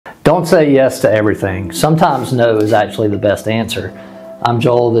Don't say yes to everything. Sometimes no is actually the best answer. I'm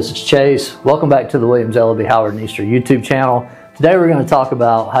Joel, this is Chase. Welcome back to the Williams, Elleby, Howard and Easter YouTube channel. Today we're going to talk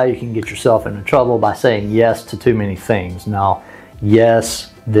about how you can get yourself into trouble by saying yes to too many things. Now,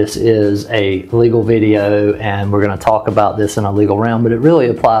 yes, this is a legal video and we're going to talk about this in a legal realm, but it really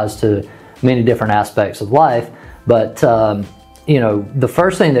applies to many different aspects of life. But you know, the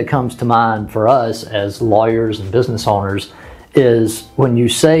first thing that comes to mind for us as lawyers and business owners is when you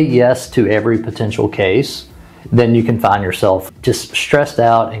say yes to every potential case, then you can find yourself just stressed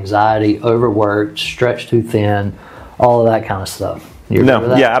out, anxiety, overworked, stretched too thin, all of that kind of stuff. You agree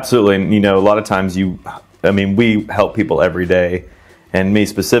with that? Yeah, absolutely. And, you know, a lot of times we help people every day. And me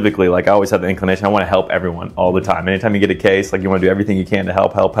specifically, like, I always have the inclination, I want to help everyone all the time. Anytime you get a case, like, you want to do everything you can to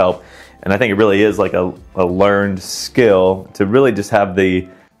help. And I think it really is like a learned skill to really just have the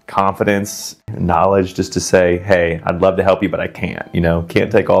confidence and knowledge just to say, hey, I'd love to help you, but I can't, can't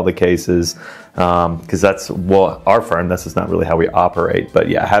take all the cases, because that's, well, our firm, that's just not really how we operate. But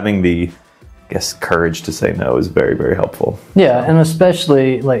yeah, having the, I guess, courage to say no is very, very helpful. Yeah, and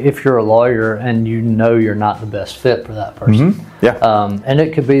especially like if you're a lawyer and you know you're not the best fit for that person. Mm-hmm. Yeah. And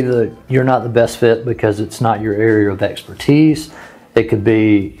it could be that you're not the best fit because it's not your area of expertise. It could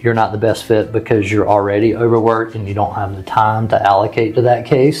be you're not the best fit because you're already overworked and you don't have the time to allocate to that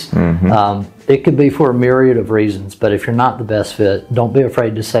case. Mm-hmm. It could be for a myriad of reasons, but if you're not the best fit, don't be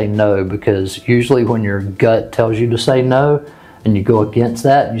afraid to say no, because usually when your gut tells you to say no and you go against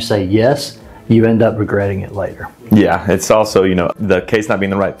that and you say yes, you end up regretting it later. Yeah, it's also, the case not being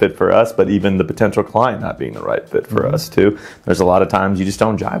the right fit for us, but even the potential client not being the right fit for us too. There's a lot of times you just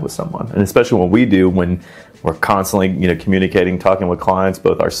don't jive with someone. And especially when we do, when we're constantly, communicating, talking with clients,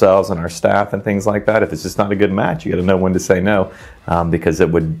 both ourselves and our staff and things like that. If it's just not a good match, you got to know when to say no, because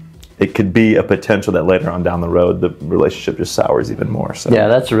it could be a potential that later on down the road, the relationship just sours even more. So. Yeah,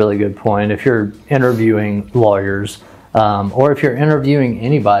 that's a really good point. If you're interviewing lawyers, or if you're interviewing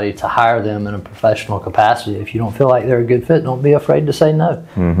anybody to hire them in a professional capacity, if you don't feel like they're a good fit, don't be afraid to say no.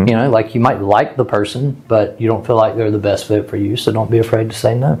 Mm-hmm. Like, you might like the person, but you don't feel like they're the best fit for you, so don't be afraid to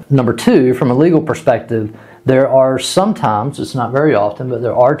say no. Number two, from a legal perspective, there are sometimes, it's not very often, but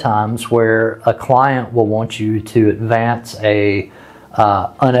there are times where a client will want you to advance a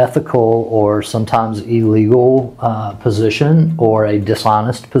unethical or sometimes illegal position or a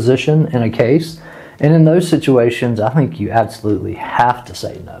dishonest position in a case. And in those situations, I think you absolutely have to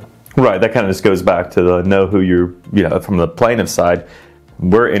say no. Right. That kind of just goes back to the know who you're, from the plaintiff side,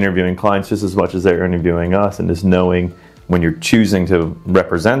 we're interviewing clients just as much as they're interviewing us, and just knowing when you're choosing to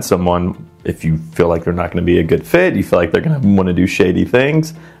represent someone, if you feel like they're not going to be a good fit, you feel like they're going to want to do shady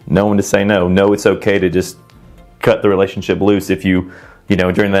things, know when to say no. Know it's okay to just cut the relationship loose if you,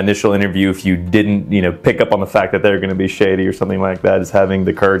 during the initial interview, if you didn't, pick up on the fact that they're going to be shady or something like that, is having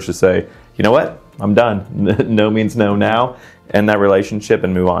the courage to say, you know what, I'm done. No means no now, end that relationship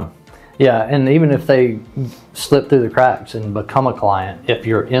and move on. Yeah, and even if they slip through the cracks and become a client, if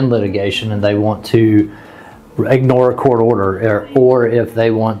you're in litigation and they want to ignore a court order, or if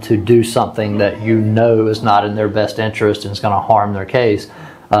they want to do something that is not in their best interest and is going to harm their case,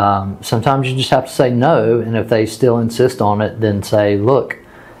 sometimes you just have to say no. And if they still insist on it, then say, look,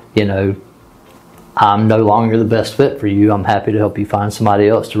 I'm no longer the best fit for you. I'm happy to help you find somebody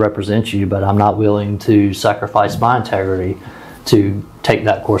else to represent you, but I'm not willing to sacrifice my integrity to take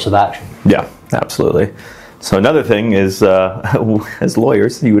that course of action. Yeah, absolutely. So another thing is, as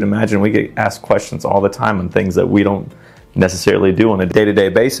lawyers, you would imagine we get asked questions all the time on things that we don't necessarily do on a day-to-day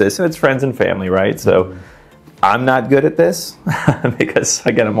basis, and it's friends and family, right? So I'm not good at this because,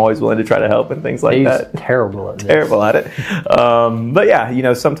 again, I'm always willing to try to help and things like that. He's terrible at this. Terrible at it. But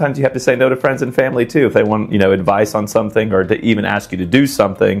yeah, sometimes you have to say no to friends and family too. If they want, advice on something or to even ask you to do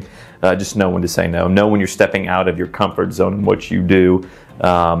something, just know when to say no. Know when you're stepping out of your comfort zone and what you do,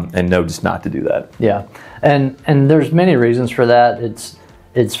 and know just not to do that. Yeah, and there's many reasons for that.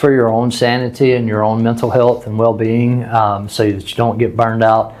 It's for your own sanity and your own mental health and well-being, so that you don't get burned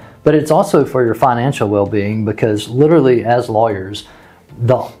out. But it's also for your financial well-being, because literally as lawyers,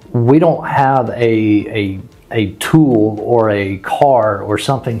 we don't have a tool or a car or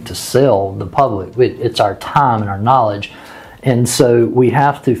something to sell the public. It's our time and our knowledge. And so we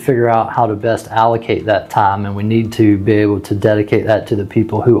have to figure out how to best allocate that time, and we need to be able to dedicate that to the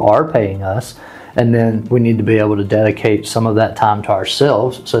people who are paying us. And then we need to be able to dedicate some of that time to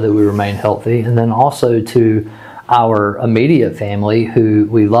ourselves so that we remain healthy, and then also to our immediate family who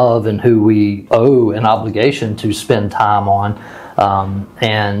we love and who we owe an obligation to spend time on.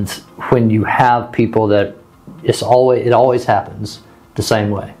 And when you have people that it always happens the same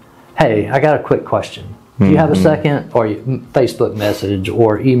way. Hey, I got a quick question. Do you have a second? Or Facebook message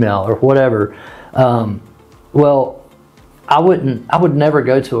or email or whatever. Well, I would never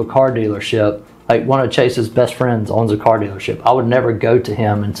go to a car dealership. Like one of Chase's best friends owns a car dealership. I would never go to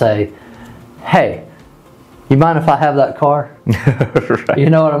him and say, hey, you mind if I have that car? Right. You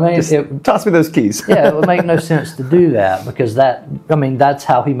know what I mean? Just toss me those keys. Yeah, it would make no sense to do that, because that's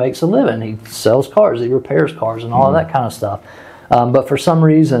how he makes a living. He sells cars, he repairs cars and all of that kind of stuff. But for some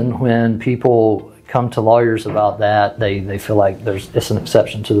reason, when people come to lawyers about that, they feel like it's an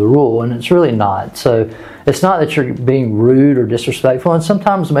exception to the rule, and it's really not. So it's not that you're being rude or disrespectful, and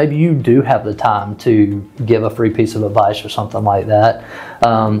sometimes maybe you do have the time to give a free piece of advice or something like that,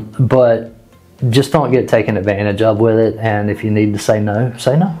 but just don't get taken advantage of with it. And if you need to say no,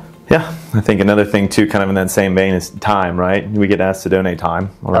 say no. Yeah, I think another thing too, kind of in that same vein, is time, right? We get asked to donate time,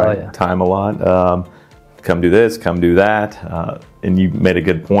 all right? Oh, yeah. Time a lot. Come do this, come do that. And you made a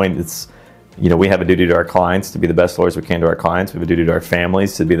good point. It's, we have a duty to our clients to be the best lawyers we can to our clients. We have a duty to our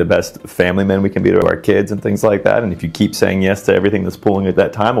families to be the best family men we can be to our kids and things like that. And if you keep saying yes to everything that's pulling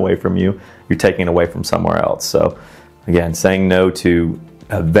that time away from you, you're taking it away from somewhere else. So again, saying no to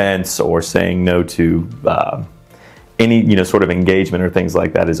events or saying no to any sort of engagement or things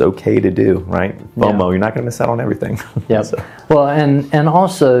like that is okay to do, right? FOMO, you're not going to miss out on everything. Yeah. So. Well, and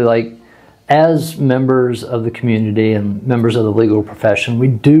also, like, as members of the community and members of the legal profession, we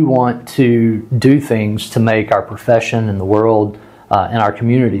do want to do things to make our profession and the world and our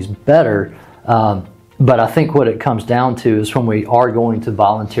communities better. But I think what it comes down to is when we are going to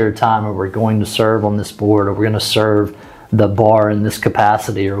volunteer time, or we're going to serve on this board, or we're going to serve the bar in this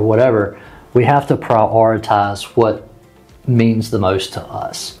capacity or whatever, we have to prioritize what means the most to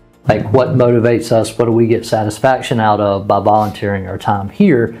us. Like, what motivates us, what do we get satisfaction out of by volunteering our time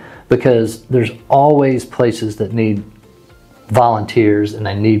here? Because there's always places that need volunteers, and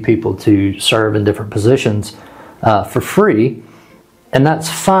they need people to serve in different positions for free, and that's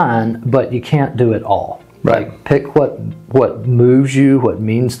fine, but you can't do it all. Right. Like, pick what moves you, what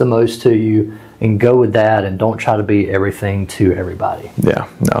means the most to you, and go with that, and don't try to be everything to everybody. Yeah,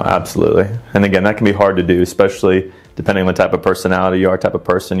 no, absolutely. And again, that can be hard to do, especially depending on the type of personality you are, type of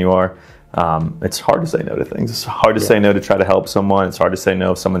person you are. It's hard to say no to things. It's hard to say no to try to help someone. It's hard to say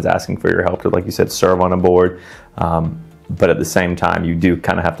no if someone's asking for your help to, like you said, serve on a board. But at the same time, you do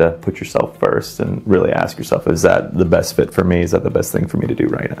kind of have to put yourself first and really ask yourself, is that the best fit for me? Is that the best thing for me to do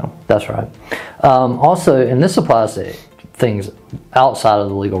right now? That's right. Also, and this applies to things outside of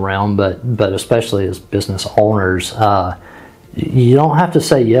the legal realm, but especially as business owners, you don't have to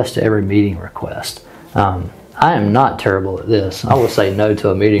say yes to every meeting request. I am not terrible at this. I will say no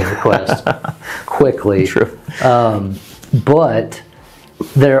to a meeting request quickly. True. But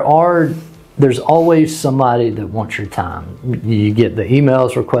there's always somebody that wants your time. You get the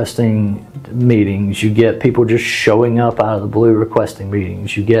emails requesting meetings. You get people just showing up out of the blue requesting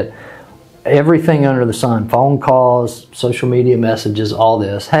meetings. You get everything under the sun, phone calls, social media messages, all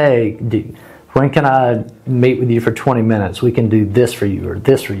this. Hey, when can I meet with you for 20 minutes? We can do this for you, or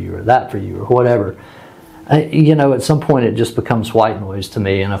this for you, or that for you, or whatever. At some point it just becomes white noise to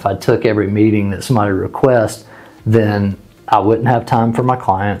me, and if I took every meeting that somebody requests, then I wouldn't have time for my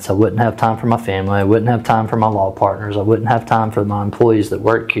clients, I wouldn't have time for my family, I wouldn't have time for my law partners, I wouldn't have time for my employees that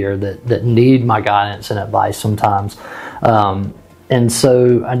work here that need my guidance and advice sometimes. And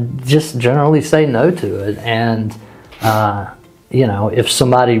so I just generally say no to it. And, if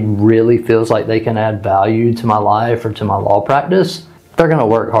somebody really feels like they can add value to my life or to my law practice, they're going to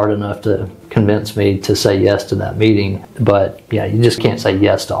work hard enough to convince me to say yes to that meeting. But yeah, you just can't say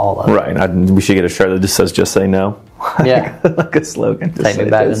yes to all of it. Right. We should get a shirt that just says, just say no. Yeah. Like a slogan. Take me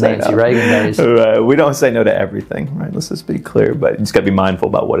back to Nancy Reagan days. Right. We don't say no to everything, right? Let's just be clear, but you just got to be mindful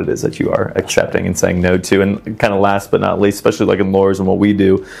about what it is that you are accepting and saying no to. And kind of last but not least, especially like in lawyers and what we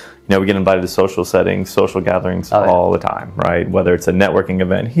do, we get invited to social settings, social gatherings all the time, right? Whether it's a networking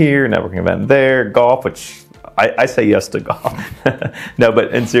event here, networking event there, golf, which I say yes to golf. No,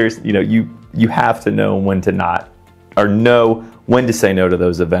 but in serious, you have to know when to not, or know when to say no to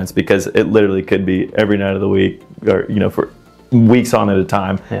those events, because it literally could be every night of the week, or for weeks on at a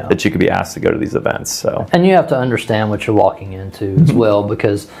time that you could be asked to go to these events. So, and you have to understand what you're walking into as well,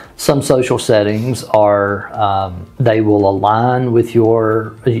 because some social settings are they will align with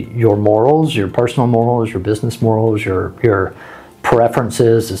your morals, your personal morals, your business morals, your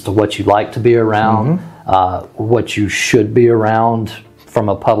preferences as to what you like to be around, what you should be around from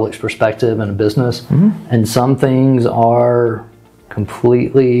a public's perspective in a business, and some things are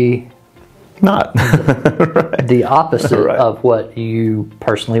completely not right. The opposite of what you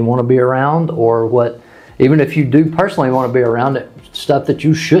personally want to be around, or what, even if you do personally want to be around it, stuff that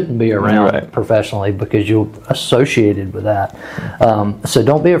you shouldn't be around professionally because you're associated with that. So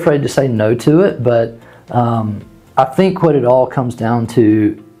don't be afraid to say no to it. But I think what it all comes down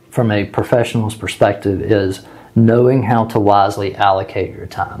to from a professional's perspective is knowing how to wisely allocate your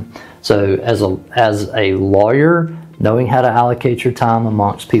time. So as a lawyer, knowing how to allocate your time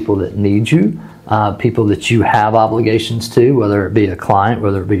amongst people that need you, people that you have obligations to, whether it be a client,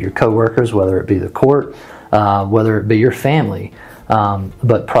 whether it be your coworkers, whether it be the court, whether it be your family.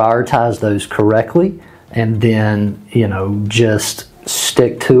 But prioritize those correctly, and then, you know, just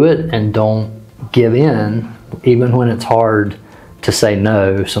stick to it and don't give in, even when it's hard to say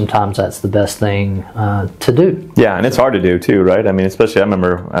no. Sometimes that's the best thing to do. Yeah, and it's hard to do too, right? I mean, especially I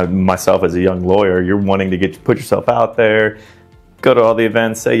remember myself as a young lawyer, you're wanting to put yourself out there, go to all the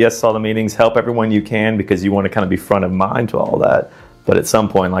events, say yes to all the meetings, help everyone you can because you want to kind of be front of mind to all that. But at some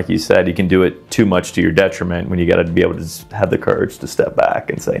point, like you said, you can do it too much to your detriment when you got to be able to have the courage to step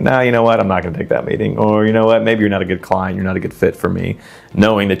back and say, nah, you know what, I'm not going to take that meeting. Or, you know what, maybe you're not a good client, you're not a good fit for me.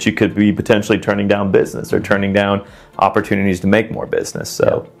 Knowing that you could be potentially turning down business or turning down opportunities to make more business.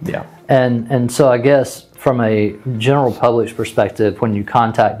 So, yeah. And so I guess from a general public's perspective, when you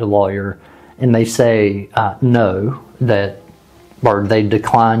contact a lawyer and they say no, or they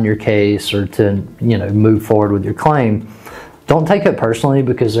decline your case or to, you know, move forward with your claim, don't take it personally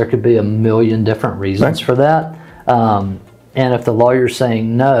because there could be a million different reasons for that. And if the lawyer's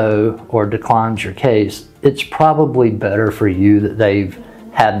saying no or declines your case, it's probably better for you that they've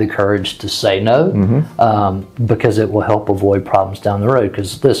had the courage to say no, because it will help avoid problems down the road.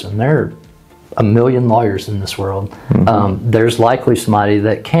 Because listen, there are a million lawyers in this world. There's likely somebody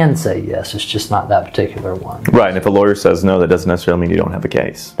that can say yes. It's just not that particular one. Right, and if a lawyer says no, that doesn't necessarily mean you don't have a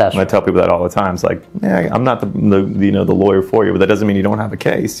case. That's I tell people that all the time. It's like, yeah, I'm not the lawyer for you, but that doesn't mean you don't have a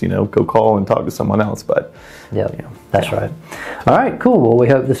case. You know, go call and talk to someone else. But that's right. All right, cool. Well, we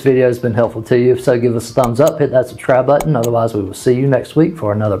hope this video has been helpful to you. If so, give us a thumbs up, hit that subscribe button. Otherwise, we will see you next week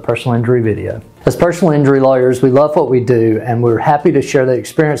for another personal injury video. As personal injury lawyers, we love what we do, and we're happy to share the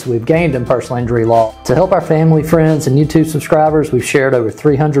experience we've gained in personal injury law. To help our family, friends, and YouTube subscribers, we've shared over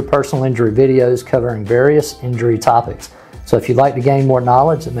 300 personal injury videos covering various injury topics. So if you'd like to gain more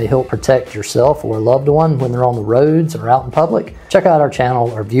knowledge that may help protect yourself or a loved one when they're on the roads or out in public, check out our channel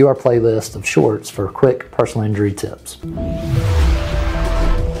or view our playlist of shorts for quick personal injury tips.